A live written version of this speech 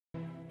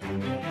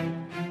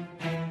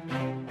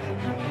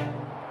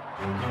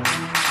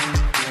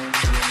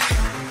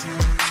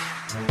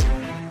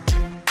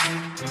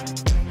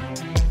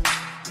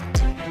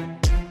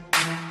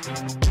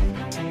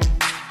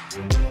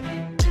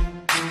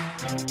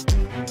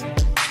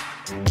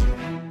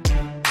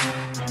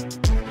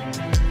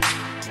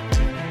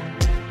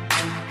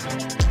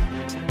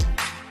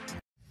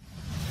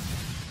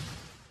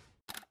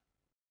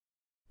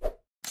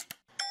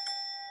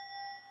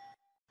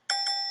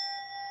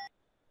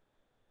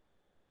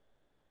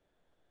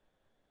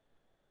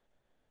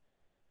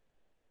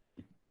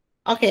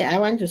Okay, I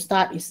want to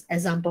start is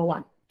example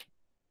 1.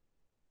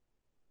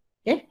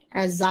 Okay,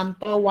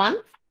 example 1.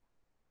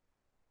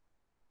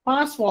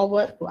 Fast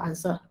forward to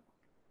answer.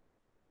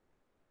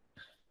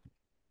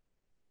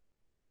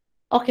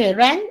 Okay,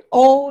 rank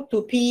O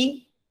to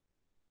P,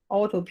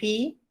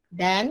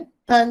 then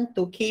turn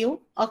to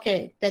Q.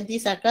 Okay, 20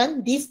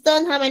 seconds.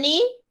 Distance how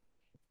many?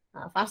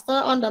 Faster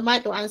on the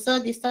mic to answer.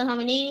 Distance how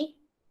many?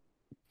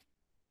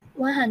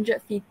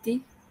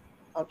 150.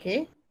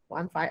 Okay,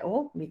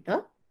 150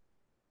 meter.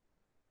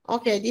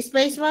 Okay,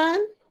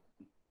 displacement?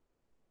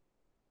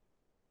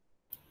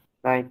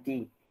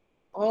 90.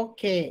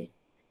 Okay.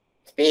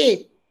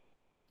 Speed?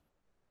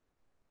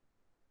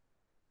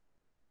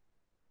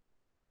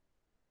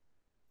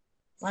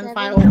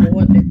 150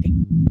 over 20.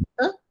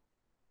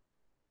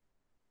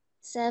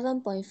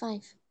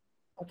 7.5.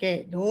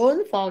 Okay,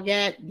 don't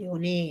forget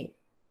unit.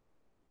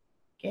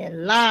 Okay,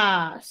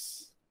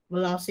 last.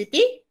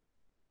 Velocity?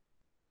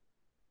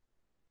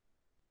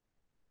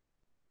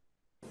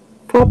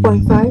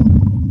 4.5.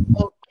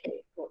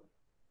 Okay, good.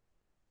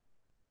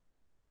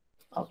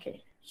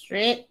 Okay,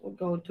 straight. We'll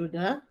go to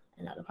the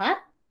another part.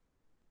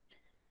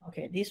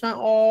 Okay, this one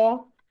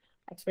all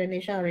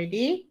explanation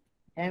already.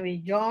 And we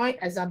join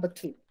example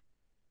 2.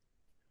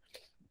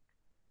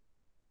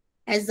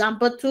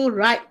 Example 2,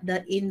 write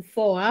the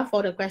info.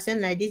 For the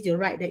question like this, you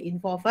write the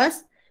info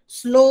first.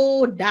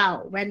 Slow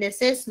down. When they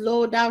say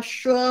slow down,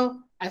 sure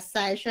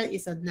acceleration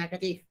is a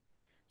negative.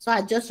 So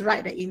I just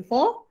write the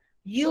info.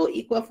 U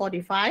equal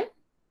 45.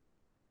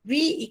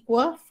 V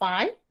equal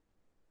 5.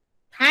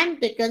 Time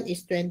taken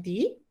is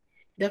 20.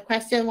 The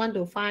question want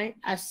to find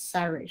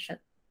acceleration.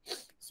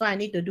 So I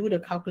need to do the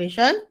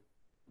calculation.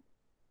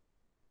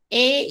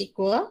 A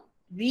equal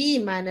V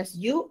minus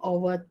U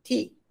over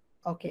T.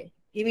 Okay,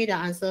 give me the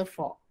answer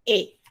for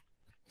A.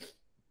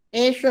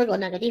 A sure got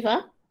negative,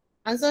 huh?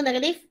 Answer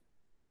negative?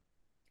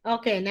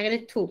 Okay,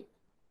 negative 2.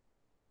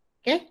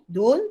 Okay,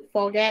 don't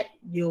forget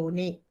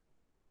unit.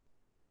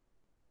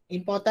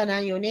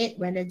 Important unit.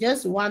 When they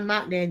just 1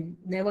 mark, they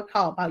never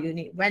count about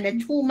unit. When they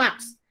 2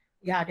 marks,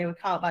 yeah, they will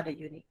count about the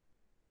unit.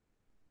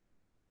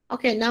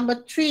 Okay,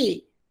 number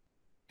 3.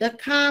 The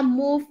car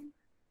move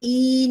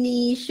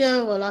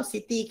initial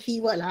velocity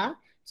keyword.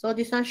 So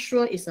this one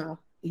sure is a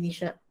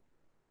initial.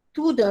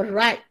 To the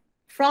right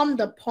from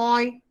the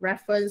point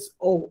reference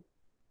O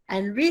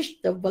and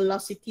reach the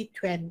velocity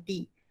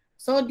 20.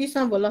 So this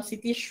one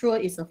velocity sure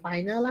is a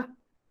final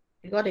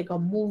because they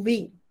got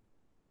moving.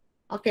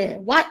 Okay,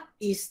 what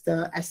is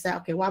the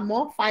accel? Okay, one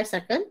more, 5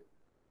 seconds.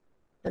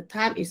 The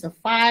time is a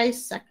 5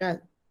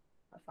 seconds.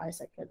 5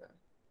 seconds.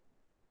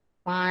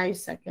 5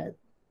 seconds.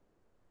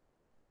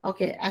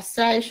 Okay,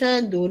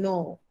 acceleration, don't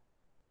know.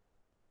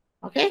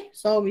 Okay,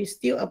 so we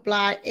still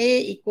apply A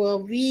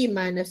equal V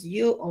minus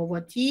U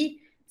over T.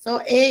 So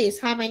A is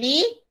how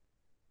many?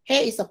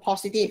 A is a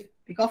positive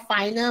because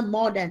final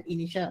more than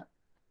initial.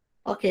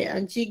 Okay,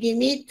 and she give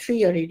me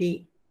 3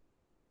 already.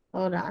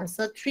 So the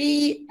answer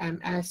 3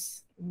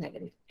 ms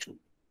negative 2.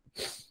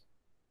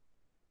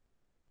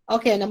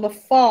 Okay, number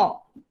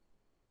 4.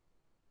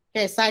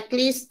 Okay,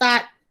 cyclist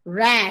start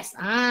rest.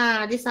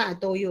 This one I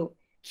told you.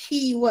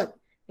 Keyword.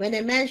 When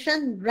I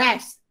mention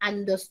rest,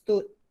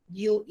 understood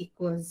U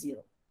equals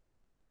 0.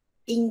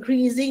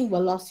 Increasing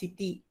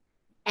velocity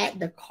at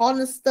the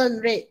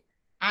constant rate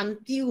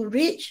until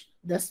reach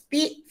the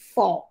speed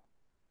 4.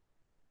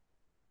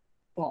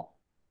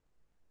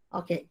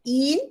 Okay,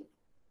 in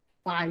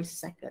 5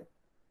 seconds.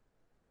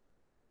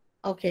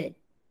 Okay,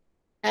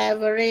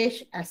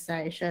 average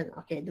acceleration.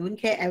 Okay, don't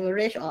care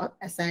average or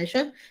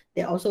acceleration.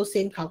 They're also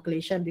same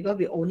calculation because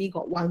we only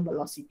got one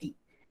velocity.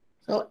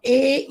 So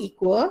A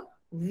equal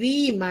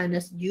V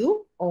minus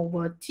U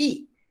over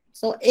T.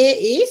 So A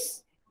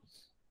is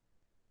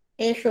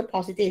A should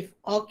positive.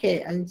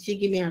 Okay, and she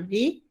give me a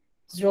V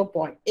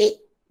 0.8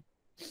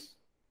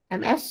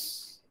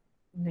 ms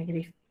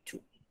negative 2.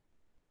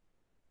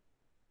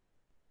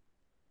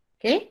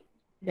 Okay,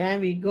 then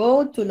we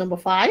go to number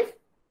 5.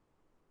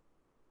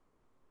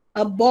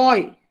 A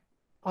boy.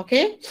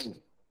 Okay,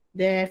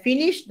 they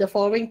finish the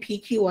following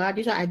PQ.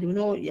 This one I don't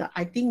know. Yeah,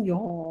 I think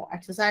your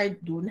exercise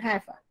don't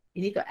have.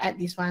 You need to add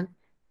this one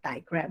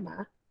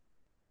diagram.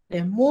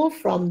 Then move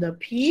from the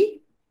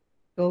P,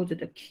 go to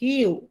the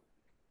Q.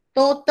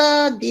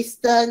 Total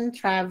distance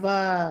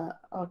travel.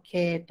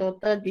 Okay,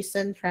 total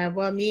distance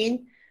travel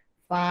mean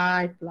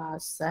 5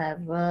 plus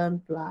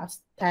 7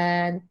 plus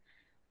 10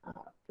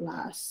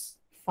 plus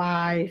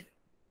 5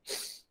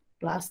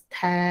 plus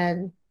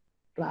 10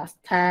 plus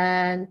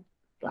 10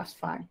 plus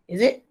 5.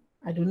 Is it?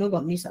 I don't know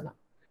got miss or not.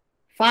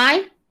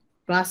 5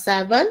 plus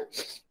 7.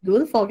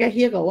 Don't forget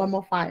here got one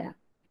more 5.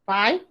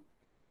 5,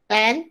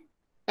 10,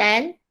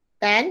 10,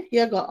 10.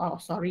 Here got, oh,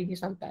 sorry,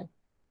 this one 10.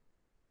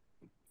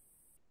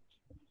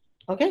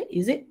 Okay,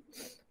 is it?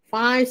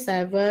 5,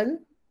 7,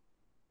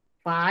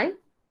 5,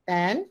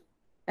 10,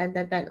 10,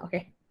 10, 10.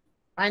 Okay,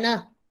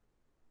 final.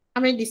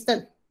 How many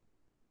distance?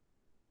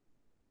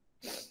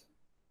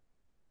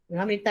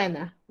 How many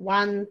 10?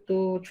 1,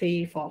 2,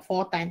 3, 4,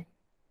 4, 10.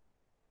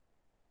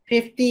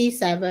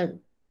 57.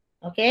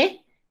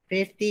 Okay,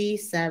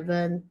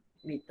 57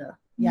 meter.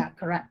 Yeah,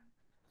 correct.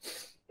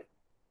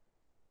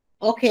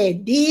 Okay,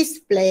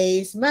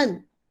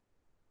 displacement.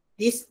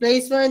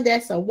 Displacement,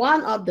 there's a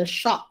one of the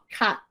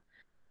shortcut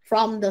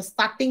from the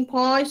starting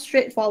point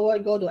straight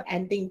forward go to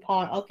ending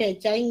point. Okay,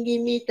 Jane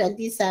give me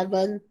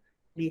 27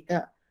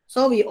 meter.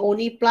 So we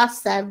only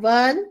plus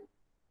 7.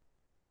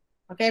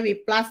 Okay,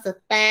 we plus the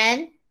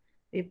 10.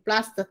 We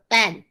plus the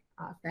 10.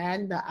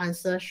 Then the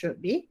answer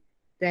should be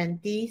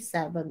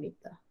 27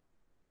 meter.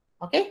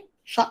 Okay,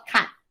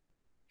 shortcut.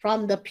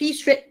 From the P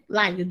straight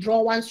line, you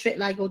draw one straight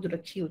line, go to the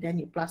Q, then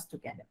you plus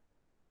together.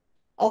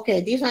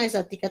 Okay, this one is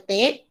a ticker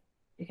tape.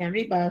 You can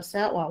read by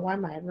yourself. Or why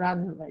might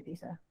run like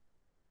this?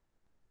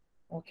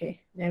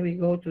 Okay, then we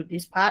go to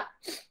this part.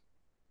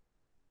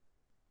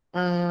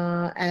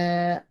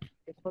 Let's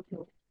go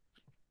to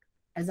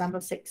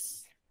example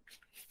 6.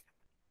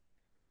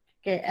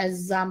 Okay,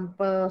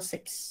 example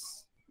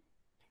 6.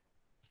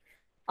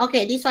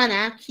 Okay, this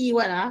one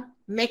keyword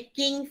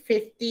making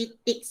 50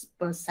 ticks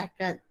per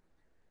second.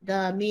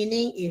 The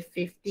meaning is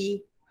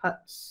 50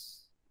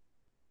 hertz.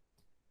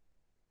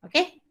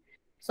 Okay,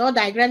 so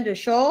diagram to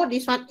show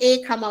this one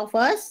A come out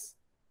first.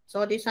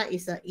 So this one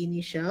is the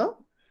initial.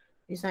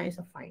 This one is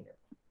a final.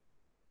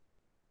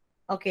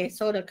 Okay,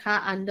 so the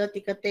car under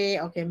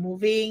ticket, okay,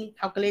 moving,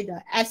 calculate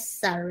the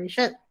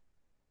acceleration.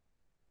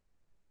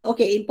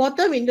 Okay,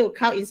 important we need to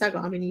count inside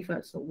got how many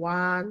first? So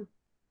 1,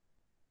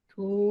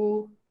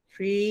 2,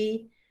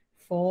 3,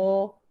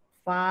 4,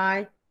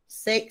 5,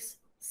 6,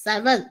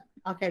 7.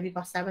 Okay, we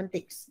got 7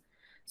 ticks.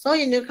 So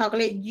you need to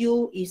calculate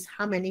U is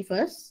how many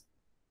first?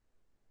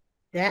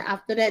 Then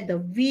after that, the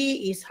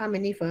V is how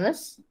many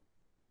first?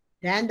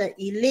 Then the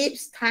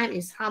ellipse time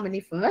is how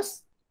many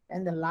first?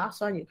 Then the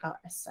last one you count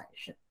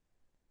acceleration.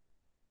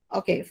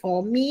 Okay,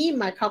 for me,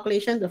 my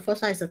calculation, the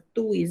first one is a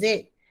 2, is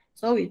it?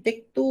 So we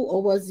take 2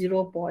 over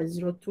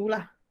 0.02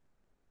 lah.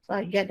 So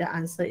I get the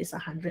answer is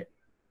 100.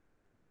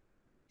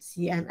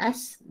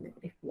 CMS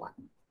 -1.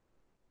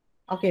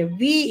 Okay,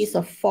 V is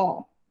a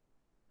 4.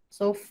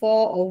 So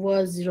 4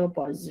 over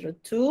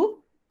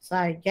 0.02. So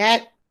I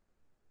get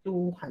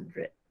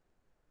 200.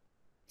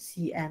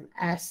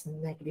 CMS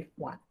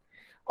 -1.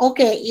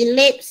 Okay,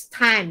 ellipse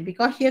time.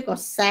 Because here got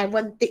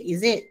 7 tick,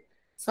 is it?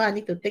 So I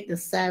need to take the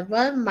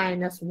 7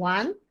 minus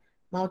 1,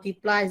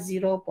 multiply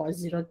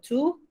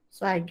 0.02.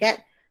 So I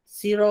get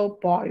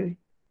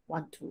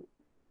 0.12.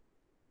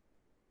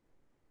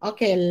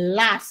 Okay,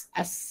 last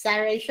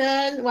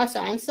acceleration. What's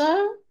the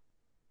answer?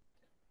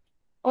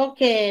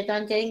 Okay,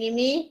 Tan Jane, give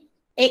me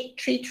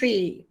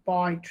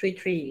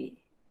 833.33.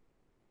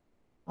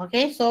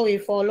 Okay, so we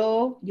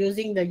follow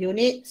using the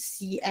unit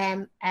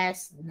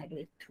CMS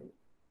 -2.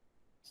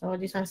 So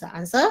this one's the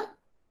answer.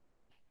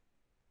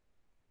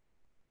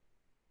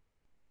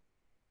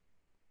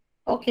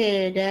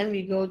 Okay, then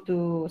we go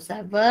to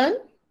 7.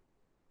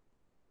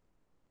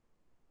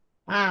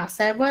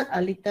 7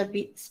 a little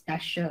bit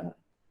special.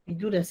 We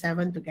do the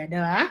 7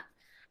 together.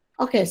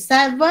 Okay,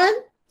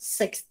 7,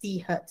 60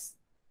 hertz.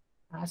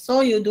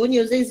 So you don't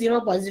using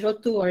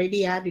 0.02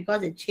 already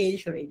because it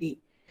changed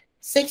already.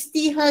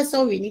 60 hertz,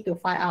 so we need to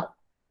find out.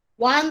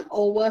 1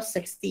 over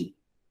 60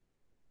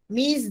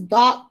 means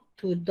dot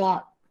to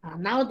dot.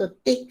 Now the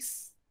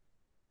ticks.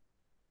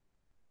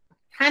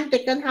 Time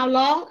taken how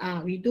long?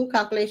 We do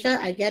calculation.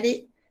 I get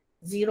it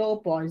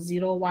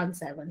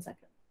 0.017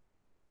 seconds.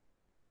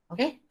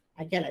 Okay,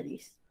 I get like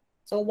this.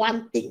 So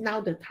 1 tick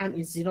now the time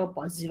is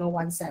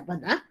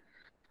 0.017.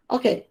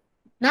 Okay,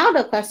 now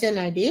the question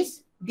like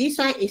this. This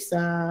one is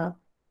the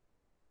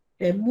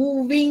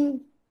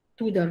moving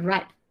to the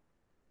right.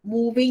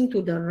 Moving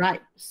to the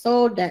right.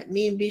 So that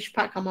means which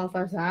part come out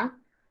first?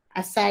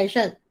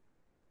 Acceleration.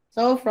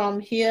 So from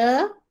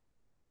here,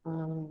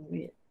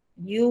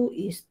 U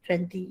is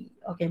 20.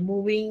 Okay,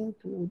 moving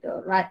to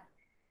the right.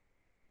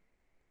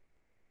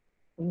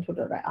 Moving to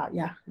the right.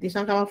 Yeah, this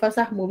one come out first.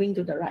 Moving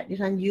to the right. This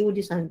one U,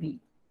 this one V.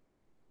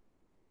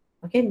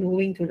 Okay,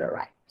 moving to the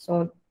right.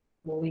 So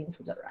moving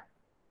to the right.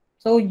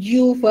 So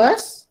U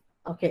first.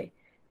 Okay,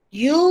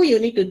 U, you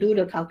need to do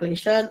the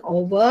calculation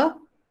over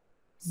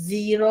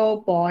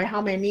 0.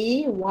 How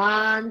many?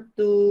 1,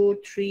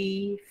 2,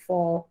 3,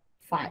 4,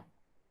 5.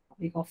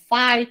 We got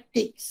 5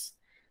 ticks.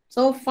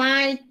 So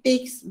 5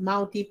 ticks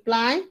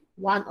multiply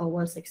 1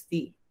 over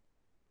 60.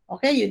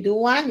 Okay, you do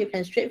one, you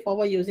can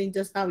straightforward using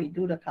just how we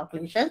do the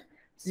calculation.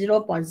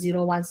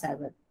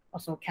 0.017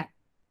 also can.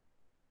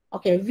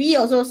 Okay, V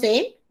also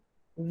same.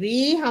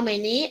 V how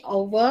many?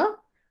 Over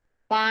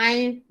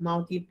 5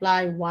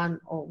 multiply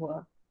 1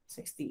 over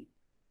 60.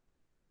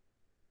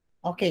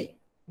 Okay,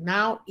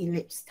 now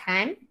ellipse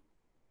time.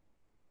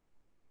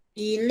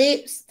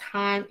 Ellipse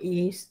time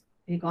is,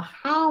 we got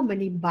how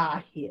many bar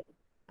here?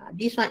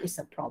 This one is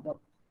a problem.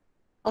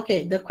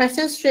 Okay, the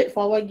question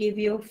straightforward give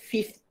you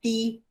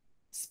 50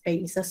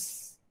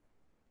 spaces.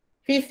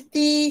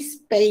 50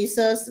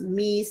 spaces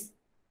means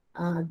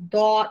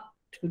dot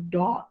to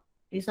dot.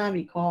 This one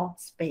we call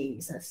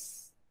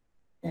spaces.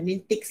 That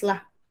means ticks lah.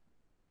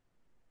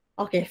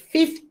 Okay,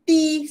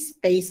 50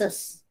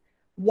 spaces.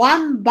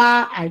 1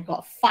 bar, I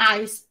got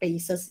 5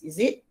 spaces, is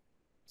it?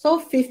 So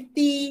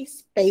 50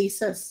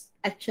 spaces.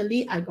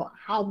 Actually, I got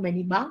how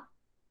many bar?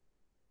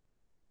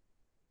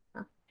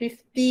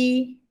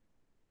 50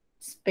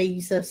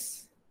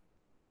 spaces.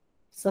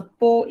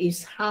 Suppose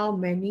is how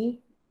many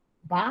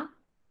bar?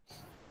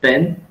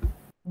 10.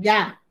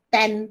 Yeah,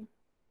 10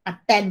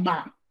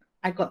 bar.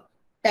 I got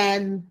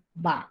 10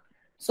 bar.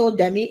 So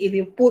that means if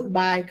you put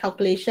by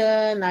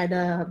calculation like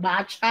the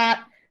bar chart,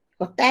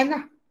 got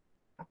 10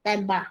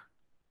 10 bar.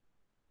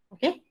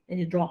 Okay, and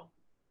you draw.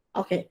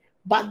 Okay,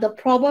 but the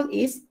problem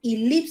is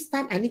ellipse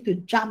time I need to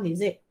jump,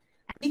 is it?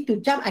 I need to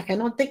jump, I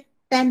cannot take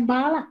 10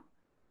 bar lah.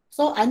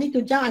 So I need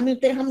to jump, I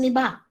need to take how many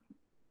bar?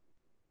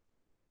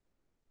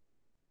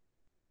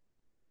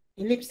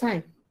 Ellipse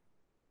time.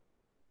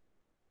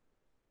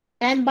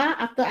 10 bar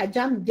after I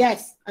jump,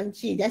 yes, and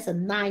see, that's a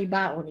 9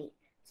 bar only.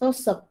 So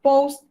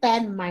suppose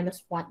 10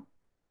 minus 1.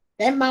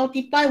 Then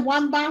multiply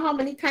 1 bar, how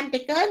many time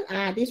taken?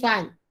 This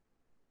one.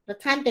 The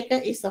time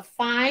taken is a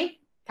 5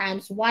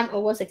 times 1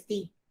 over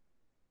 60.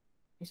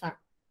 This one.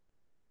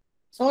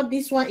 So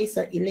this one is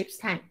an ellipse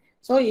time.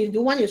 So if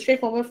you want your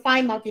straightforward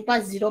 5 multiply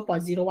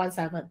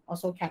 0.017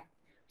 also can.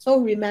 So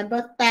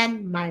remember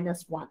 10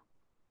 minus 1.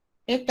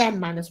 Okay, 10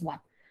 minus 1.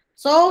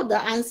 So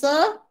the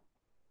answer,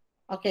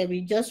 okay,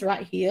 we just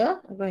write here.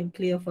 I'm going to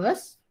clear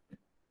first.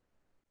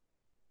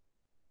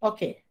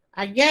 Okay,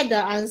 I get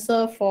the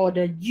answer for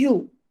the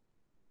U.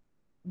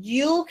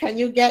 U, can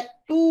you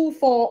get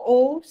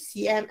 240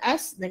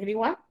 cms, negative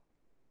 1?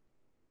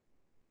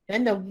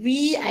 Then the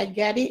V, I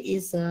get it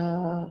is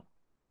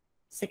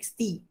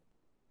 60.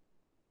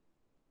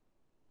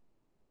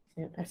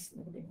 That's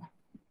negative 1.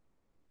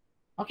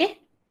 Okay?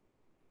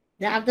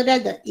 Then after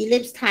that, the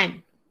ellipse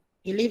time.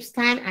 Ellipse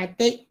time, I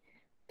take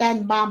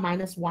 10 bar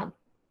minus 1.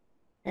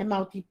 Then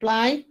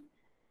multiply,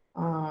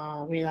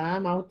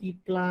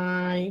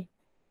 multiply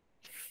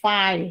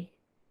 5.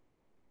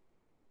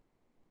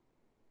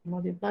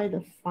 Multiply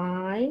the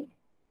 5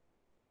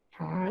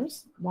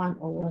 times 1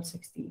 over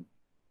 60.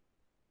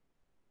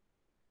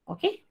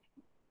 Okay?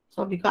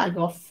 So because I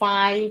got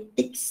 5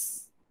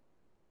 ticks.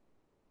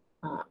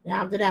 Then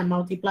after that, I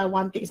multiply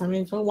 1 tick.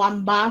 So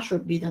 1 bar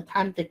should be the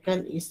time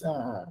taken is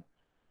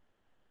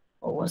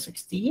over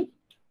 60.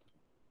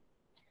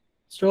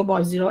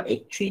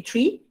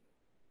 0.0833.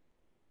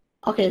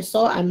 Okay,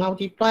 so I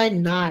multiply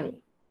 9.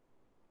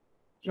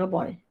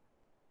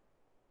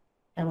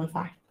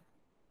 0.75.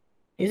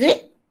 Is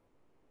it?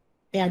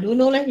 Yeah, I don't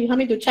know. You help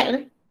me to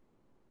check.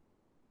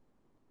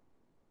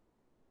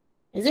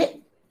 Is it?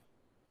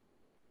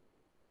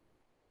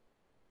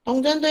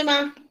 童真对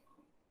吗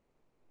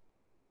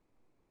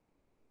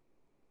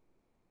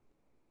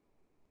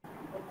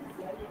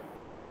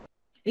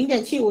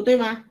？0.75对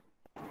吗？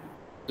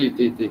对。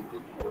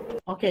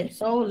Okay,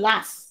 so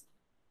last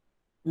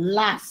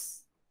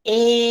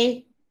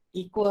A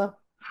equal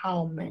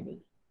how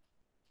many?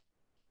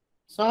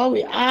 So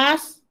we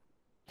ask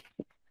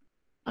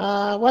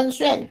温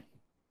炫，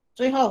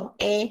最后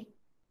A.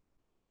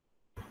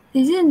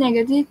 Is it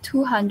negative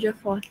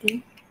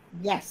 240?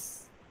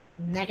 Yes,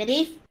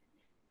 negative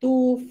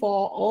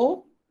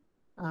 240.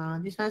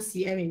 This one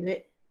cm, is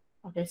it?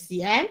 Okay,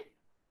 cm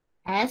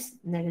as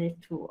negative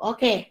 2.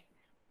 Okay,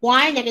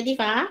 why negative?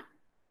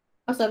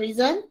 What's the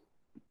reason?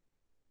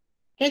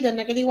 Okay, the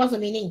negative, what's the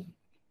meaning?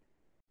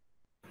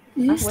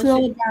 Is it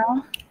slow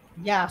down?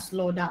 Yeah,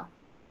 slow down.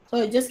 So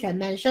you just can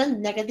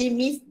mention negative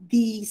means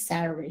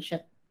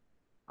deceleration.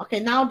 Okay,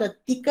 now the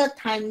ticker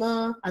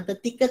timer, the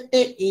ticker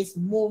tape is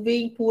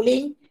moving,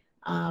 pulling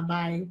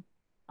by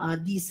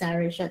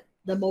deceleration.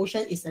 The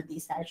motion is a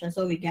deceleration,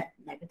 so we get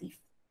negative.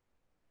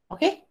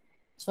 Okay,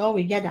 so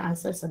we get the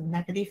answer is a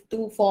negative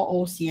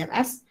 240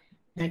 cms,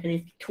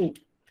 negative 2.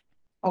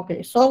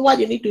 Okay, so what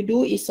you need to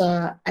do is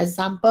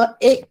example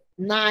 8,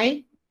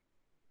 9,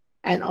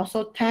 and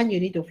also 10 you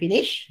need to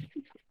finish.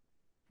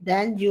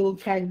 Then you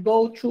can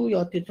go through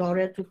your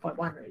tutorial 2.1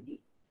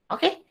 already.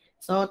 Okay,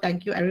 so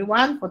thank you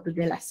everyone for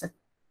today's lesson.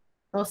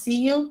 So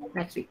see you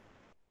next week.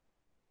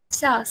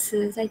 笑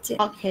死，再见。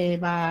 Okay,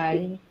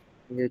 bye.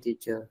 Thank you,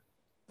 teacher.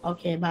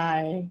 Okay,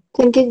 bye.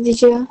 Thank you,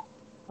 teacher.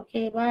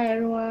 Okay, bye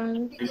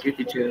everyone. Thank you,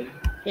 teacher.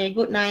 Okay,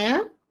 good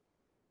night.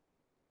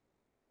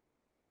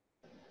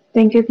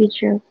 Thank you,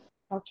 teacher.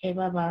 Okay,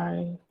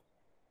 bye-bye.